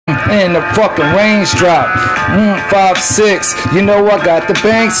and the fucking range drop. 5'6", you know I got the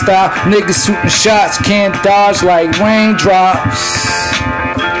bank style. Niggas shooting shots, can't dodge like raindrops.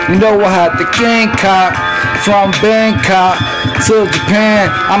 You know I had the gang cop from Bangkok to Japan.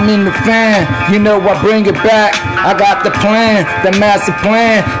 I'm in the fan, you know I bring it back. I got the plan, the master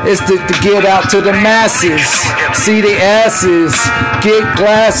plan is to get out to the masses. See the asses, get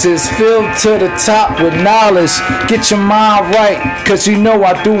glasses, filled to the top with knowledge. Get your mind right, cause you know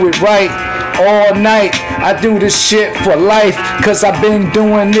I do it right. All night, I do this shit for life, cause I've been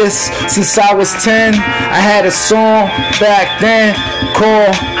doing this since I was 10. I had a song back then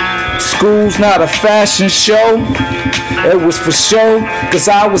called School's Not a Fashion Show. It was for show, cause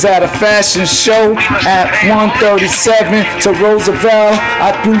I was at a fashion show at 137 to Roosevelt.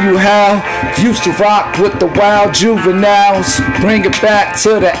 I threw you how, used to rock with the wild juveniles. Bring it back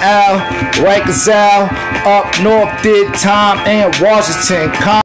to the Al, Rikers Al, up north did time and Washington.